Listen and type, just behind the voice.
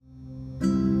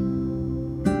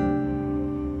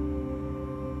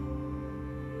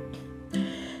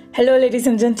Hello, ladies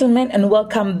and gentlemen, and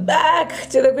welcome back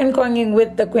to the Queen Konging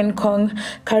with the Queen Kong.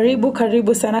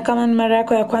 Karibu sana. Kama ni mara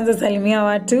yako ya kwanza, salimia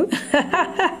watu.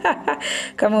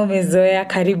 Kama umezoea,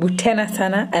 karibu tena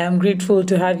sana. I am grateful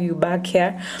to have you back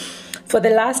here for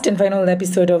the last and final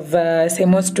episode of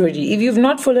Semo Story. If you've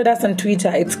not followed us on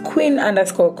Twitter, it's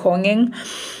Queen_Konging,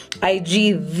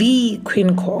 IG the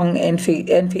Queen Kong, and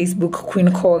Facebook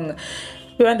Queen Kong.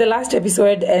 We're on the last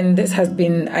episode, and this has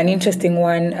been an interesting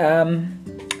one.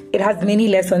 It has many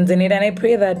lessons in it, and I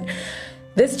pray that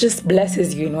this just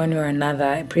blesses you in one way or another.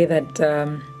 I pray that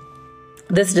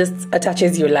this just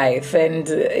attaches your life, and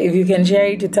if you can share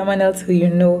it with someone else who you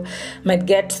know might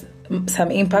get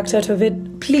some impact out of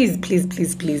it, please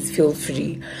feel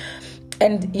free.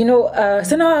 And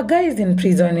so now our guy is in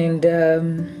prison, and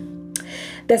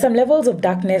there's some levels of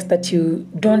darkness that you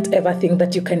don't ever think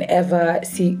that you can ever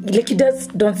see. Like, you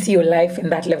just don't see your life in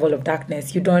that level of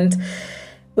darkness. You don't.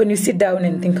 When you sit down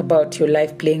and think about your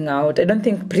life playing out, I don't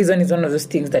think prison is one of those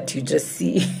things that you just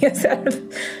see yourself.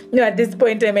 At this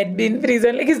point, I might be in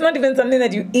prison. Like, it's not even something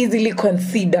that you easily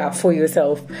consider for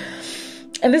yourself.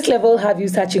 And this level have you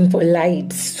searching for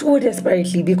light so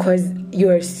desperately because you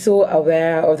are so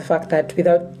aware of the fact that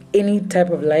without any type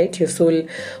of light, your soul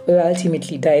will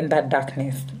ultimately die in that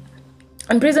darkness.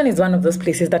 And prison is one of those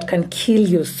places that can kill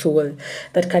your soul,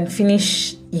 that can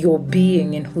finish your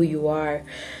being and who you are.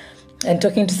 And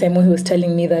talking to Semo, he was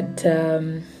telling me that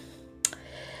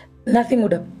nothing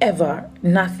would have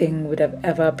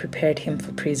ever prepared him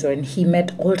for prison. He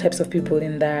met all types of people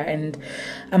in there, and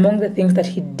among the things that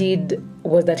he did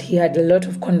was that he had a lot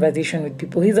of conversation with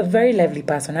people. He's a very lively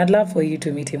person. I'd love for you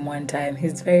to meet him one time.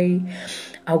 He's very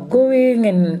outgoing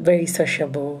and very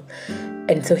sociable.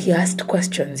 And so he asked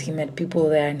questions. He met people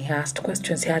there and he asked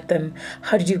questions. He asked them,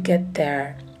 how did you get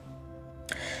there?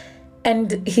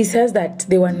 And he says that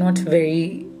they were not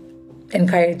very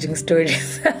encouraging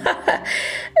stories,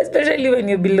 especially when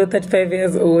you're below 35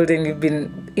 years old and you've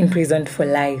been imprisoned for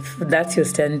life. That's your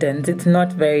sentence. It's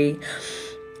not very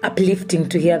uplifting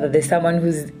to hear that there's someone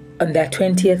who's on their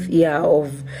 20th year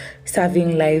of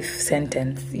serving life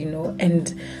sentence,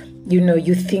 and,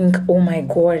 you think, oh my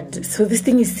God, so this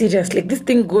thing is serious. Like, this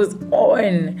thing goes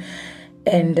on.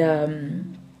 And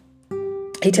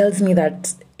he tells me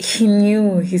that he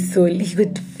knew his soul, he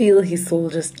could feel his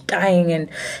soul just dying and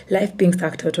life being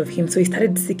sucked out of him. So he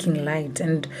started seeking light.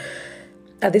 And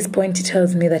at this point, he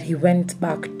tells me that he went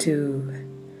back to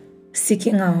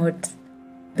seeking out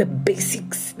the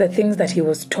basics, the things that he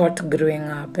was taught growing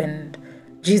up. And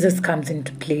Jesus comes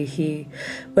into play. He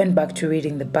went back to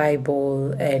reading the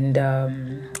Bible and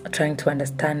trying to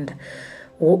understand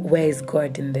where is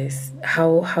God in this?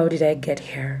 How did I get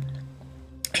here?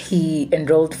 He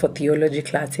enrolled for theology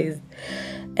classes,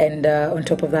 and on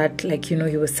top of that, he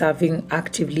was serving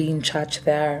actively in church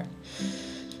there,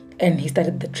 and he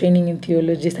started the training in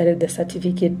theology, started the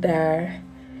certificate there.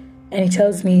 And he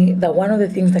tells me that one of the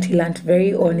things that he learned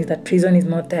very early is that prison is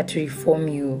not there to reform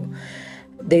you.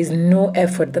 There's no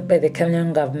effort by the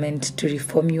Kenyan government to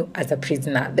reform you as a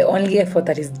prisoner. The only effort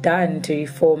that is done to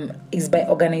reform is by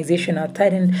organization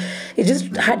outside. And it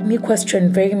just had me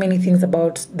question very many things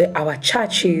about our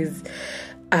churches.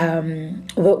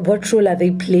 What role are they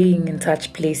playing in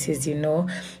such places,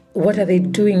 What are they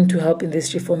doing to help in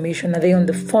this reformation? Are they on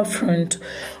the forefront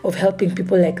of helping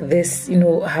people like this,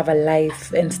 have a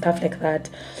life and stuff like that?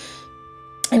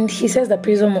 And he says that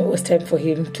prison was time for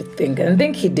him to think. And I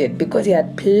think he did, because he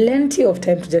had plenty of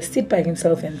time to just sit by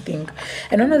himself and think.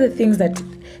 And one of the things that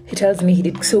he tells me he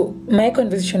did. So my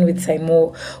conversation with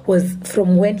Simo was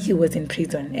from when he was in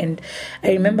prison. And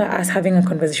I remember us having a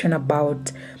conversation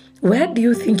about, where do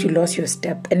you think you lost your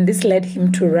step? And this led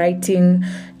him to writing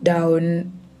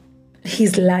down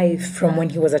his life from when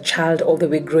he was a child all the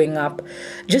way growing up,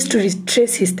 just to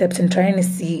retrace his steps and trying to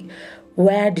see,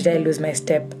 where did I lose my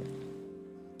step?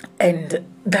 And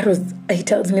he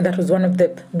tells me that was one of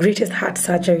the greatest heart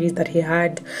surgeries that he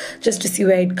had, just to see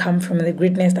where he'd come from, the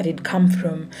greatness that he'd come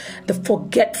from, the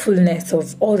forgetfulness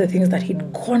of all the things that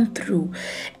he'd gone through,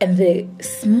 and the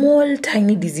small,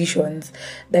 tiny decisions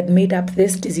that made up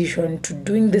this decision to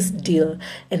doing this deal,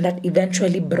 and that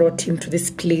eventually brought him to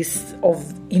this place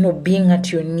of, being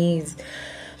at your knees.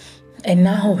 And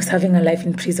now serving a life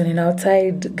in prison and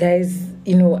outside, guys,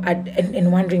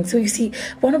 and wondering. So you see,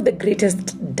 one of the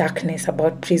greatest darkness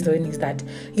about prison is that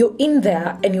you're in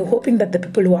there and you're hoping that the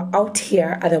people who are out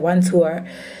here are the ones who are,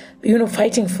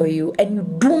 fighting for you. And you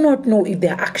do not know if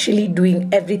they're actually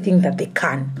doing everything that they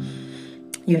can.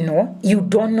 You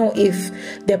don't know if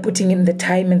they're putting in the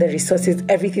time and the resources,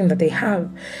 everything that they have.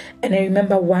 And I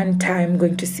remember one time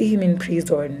going to see him in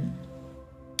prison.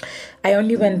 I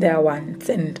only went there once,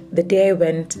 and the day I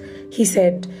went, he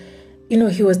said,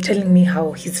 he was telling me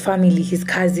how his family, his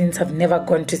cousins have never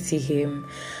gone to see him.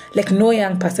 Like, no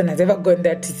young person has ever gone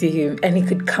there to see him. And he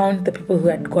could count the people who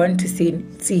had gone to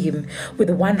see him with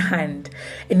one hand.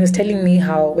 And he was telling me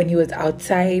how when he was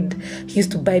outside, he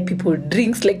used to buy people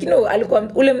drinks. Like,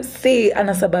 alikuwa ule msee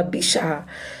anasababisha.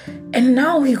 And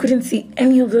now he couldn't see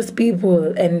any of those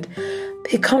people. And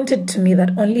he counted to me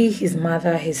that only his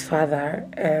mother, his father,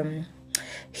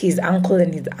 his uncle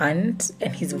and his aunt,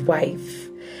 and his wife,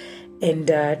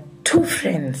 and 2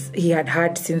 friends he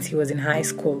had since he was in high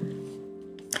school.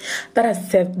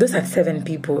 Those are 7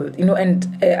 people, and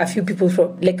a few people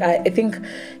from, like, I think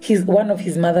he's one of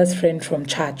his mother's friend from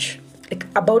church. Like,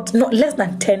 about not less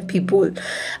than 10 people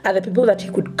are the people that he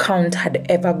could count had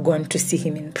ever gone to see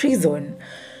him in prison.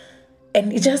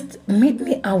 And it just made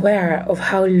me aware of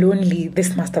how lonely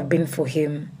this must have been for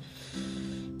him.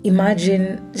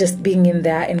 Imagine just being in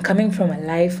there and coming from a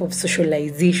life of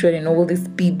socialization and all these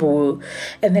people,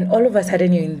 and then all of a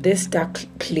sudden you're in this dark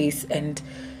place and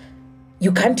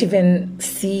you can't even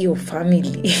see your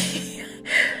family.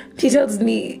 He tells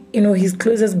me, his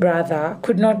closest brother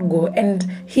could not go, and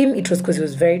him, it was because he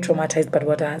was very traumatized by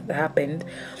what had happened.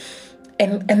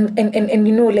 And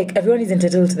like, everyone is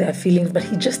entitled to their feelings, but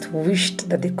he just wished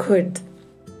that they could.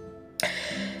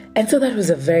 And so that was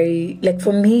a very, like,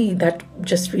 for me, that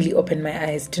just really opened my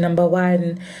eyes to, number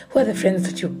one, who are the friends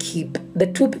that you keep? The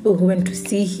 2 people who went to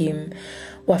see him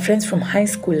were friends from high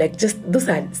school. Like, just, those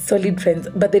are solid friends,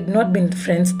 but they'd not been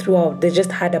friends throughout. They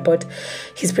just heard about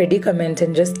his predicament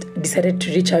and just decided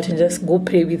to reach out and just go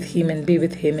pray with him and be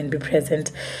with him and be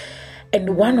present.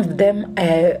 And one of them,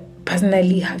 I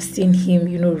personally have seen him,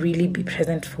 really be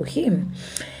present for him.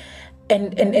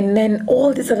 And then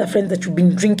all these other friends that you've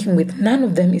been drinking with, none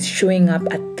of them is showing up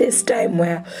at this time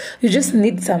where you just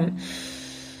need some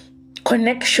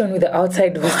connection with the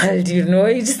outside world, you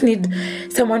just need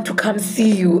someone to come see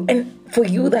you. And for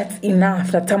you, that's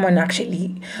enough, that someone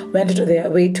actually went out of their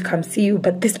way to come see you.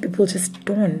 But these people just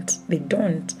don't. They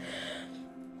don't.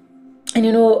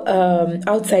 And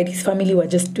outside, his family were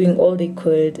just doing all they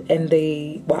could, and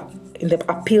they were in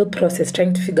the appeal process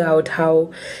trying to figure out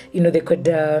how, they could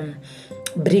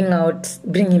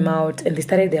bring him out, and they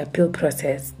started the appeal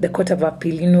process. The Court of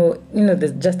Appeal,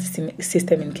 the justice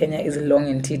system in Kenya is long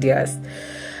and tedious.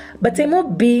 But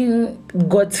Seymour being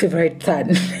God's favorite son,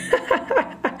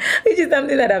 which is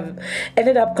something that I've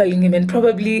ended up calling him, and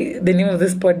probably the name of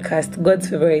this podcast, God's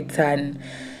favorite son,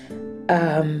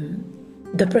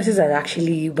 the process had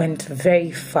actually went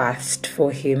very fast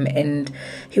for him, and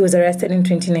he was arrested in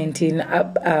 2019.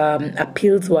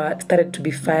 Appeals started to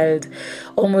be filed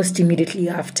almost immediately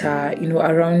after,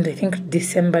 around, I think,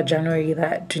 December, January,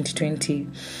 2020.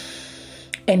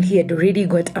 And he had already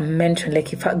got a mention, like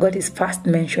he got his first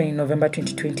mention in November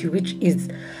 2020, which is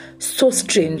so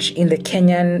strange in the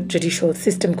Kenyan judicial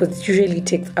system, because it usually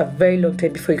takes a very long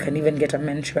time before you can even get a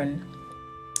mention.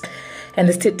 And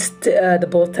the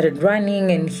ball started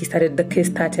running, and the case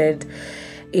started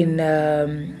in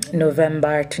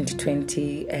November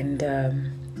 2020. And,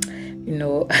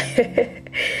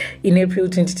 in April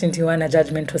 2021, a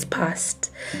judgment was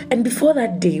passed. And before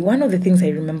that day, one of the things I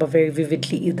remember very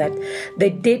vividly is that the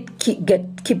date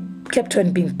kept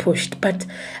on being pushed. But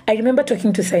I remember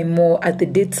talking to Seymour as the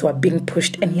dates were being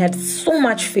pushed, and he had so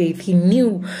much faith. He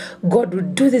knew God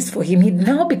would do this for him. He'd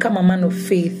now become a man of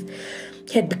faith.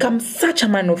 He had become such a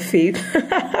man of faith.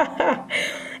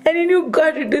 And he knew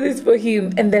God would do this for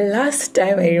him. And the last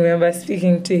time I remember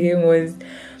speaking to him was,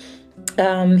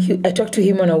 I talked to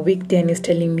him on a weekday, and he was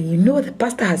telling me, the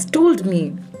pastor has told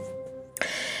me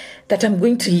that I'm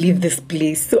going to leave this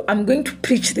place. So I'm going to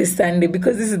preach this Sunday,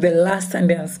 because this is the last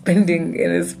Sunday I'm spending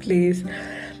in this place.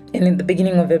 And in the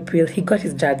beginning of April, he got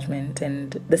his judgment,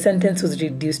 and the sentence was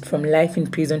reduced from life in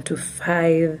prison to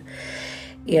 5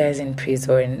 years in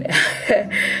prison.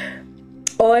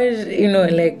 Or,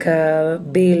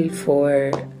 bail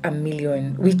for $1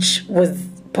 million, which was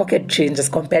pocket change as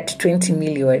compared to 20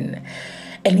 million.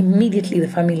 And immediately the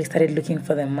family started looking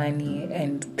for the money,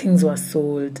 and things were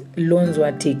sold, loans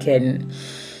were taken,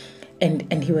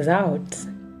 and he was out.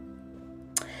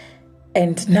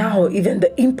 And now even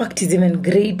the impact is even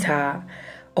greater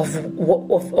of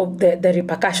the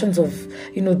repercussions of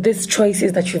these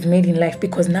choices that you've made in life,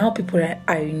 because now people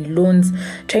are in loans,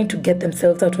 trying to get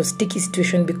themselves out of sticky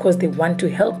situation because they want to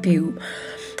help you.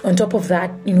 On top of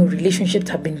that, relationships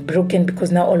have been broken,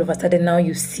 because now all of a sudden now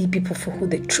you see people for who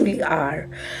they truly are,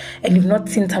 and you've not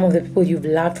seen some of the people you've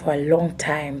loved for a long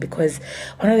time. Because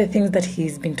one of the things that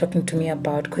he's been talking to me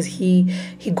about, because he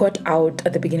got out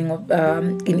at the beginning of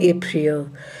in April,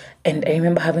 And I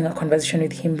remember having a conversation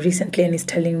with him recently, and he's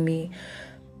telling me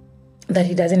that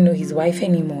he doesn't know his wife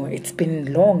anymore. It's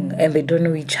been long and they don't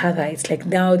know each other. It's like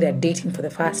now they're dating for the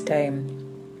first time.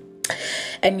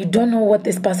 And you don't know what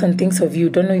this person thinks of you. You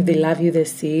don't know if they love you the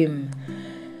same.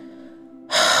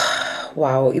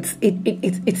 Wow, it's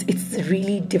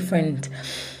really different.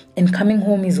 And coming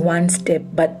home is one step,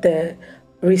 but the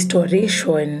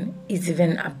restoration is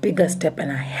even a bigger step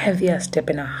and a heavier step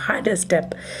and a harder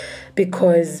step,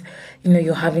 because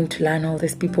you're having to learn all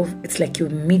these people. It's like you're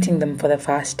meeting them for the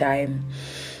first time.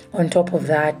 On top of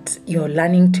that, you're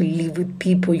learning to live with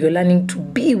people. You're learning to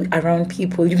be around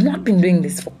people. You've not been doing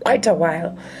this for quite a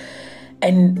while.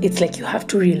 And it's like you have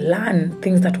to relearn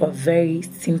things that were very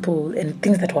simple and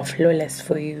things that were flawless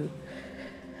for you.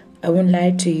 I won't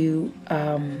lie to you.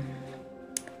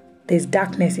 There's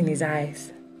darkness in his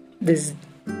eyes. There's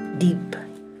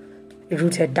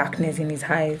deep-rooted darkness in his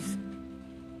eyes.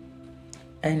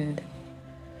 And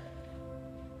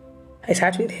I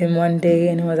sat with him one day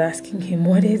and I was asking him,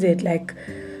 what is it? Like,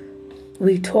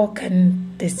 we talk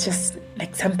and there's just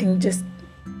like something just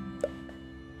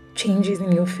changes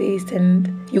in your face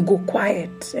and you go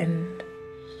quiet. And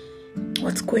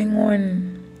what's going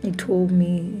on? He told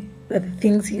me that the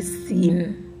things he's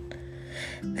seen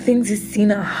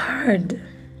are hard.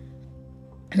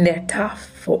 And they're tough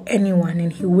for anyone,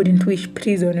 and he wouldn't wish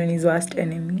prison on his worst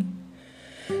enemy.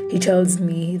 He tells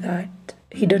me that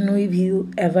he don't know if he'll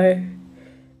ever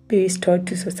be restored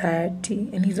to society,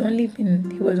 and he was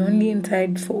only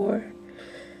inside for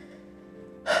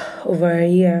over a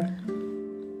year.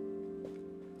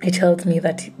 He tells me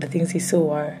that the things he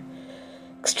saw are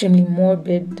extremely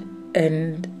morbid,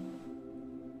 and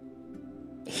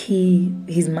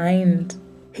his mind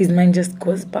just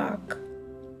goes back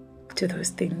to those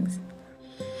things.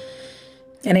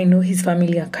 And I know his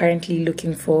family are currently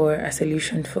looking for a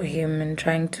solution for him and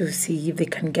trying to see if they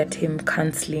can get him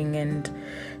counseling and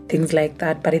things like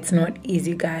that. But it's not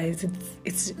easy, guys.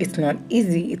 It's not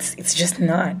easy. It's just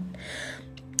not.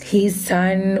 His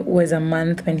son was a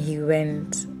month when he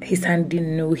went. His son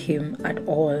didn't know him at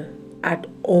all.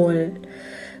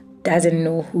 Doesn't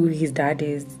know who his dad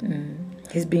is.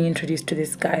 He's being introduced to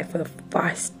this guy for the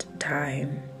first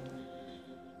time.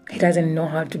 He doesn't know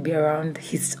how to be around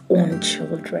his own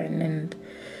children, and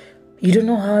you don't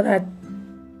know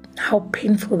how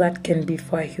painful that can be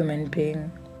for a human being.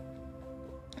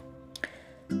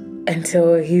 And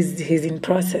so he's in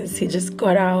process. He just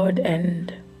got out,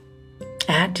 and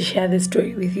I had to share this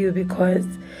story with you because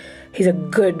he's a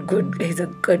good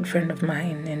friend of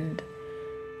mine, and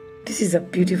this is a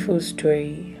beautiful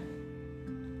story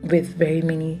with very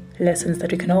many lessons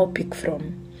that we can all pick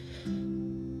from.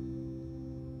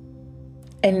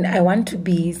 And I want to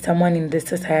be someone in this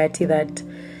society that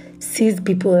sees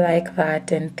people like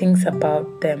that and thinks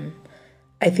about them.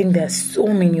 I think there are so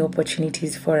many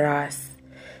opportunities for us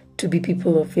to be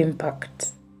people of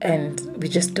impact, and we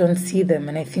just don't see them.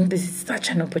 And I think this is such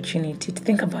an opportunity to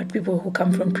think about people who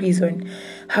come from prison.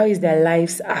 How is their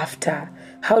lives after?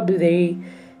 How do they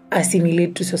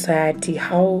assimilate to society?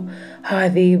 How are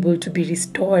they able to be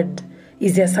restored?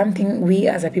 Is there something we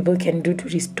as a people can do to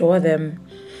restore them?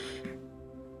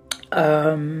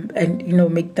 And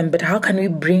make them, but how can we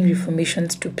bring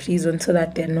reformations to prison so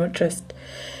that they're not just,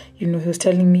 he was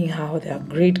telling me how there are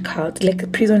great cults.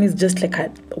 Like, prison is just like a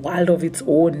world of its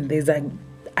own. There's a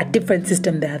different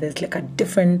system there. There's like a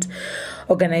different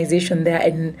organization there.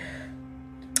 And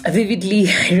vividly,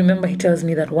 I remember he tells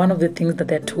me that one of the things that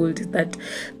they're told is that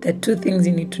there are two things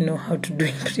you need to know how to do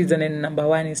in prison, and number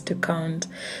one is to count,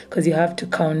 because you have to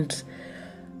count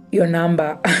your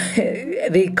number.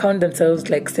 They count themselves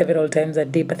like several times a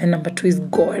day. But then number two is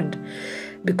God,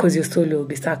 because your soul will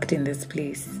be sucked in this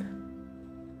place.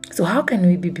 So how can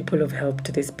we be people of help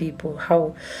to these people?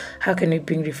 How can we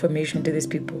bring reformation to these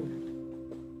people?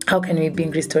 How can we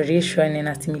bring restoration and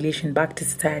assimilation back to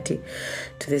society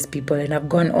to these people? And I've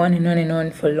gone on and on and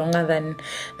on for longer than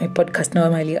my podcast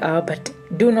normally are. But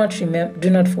do not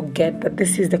forget that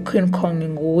this is the Queen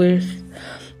Konging with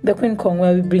the Queen Kong,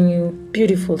 where we bring you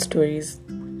beautiful stories.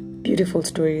 Beautiful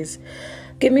stories.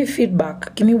 Give me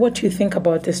feedback. Give me what you think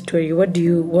about this story. What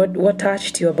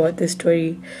touched you about this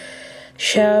story?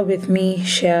 Share with me.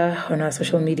 Share on our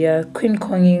social media. Queen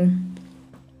Konging.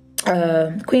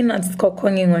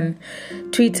 Queen_Konging on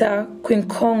Twitter, Queen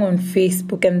Kong on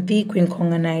Facebook, and the Queen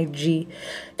Kong on IG.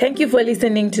 Thank you for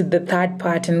listening to the third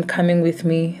part and coming with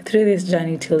me through this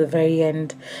journey till the very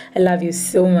end. I love you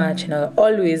so much, and I'll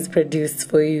always produce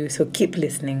for you, so keep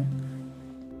listening.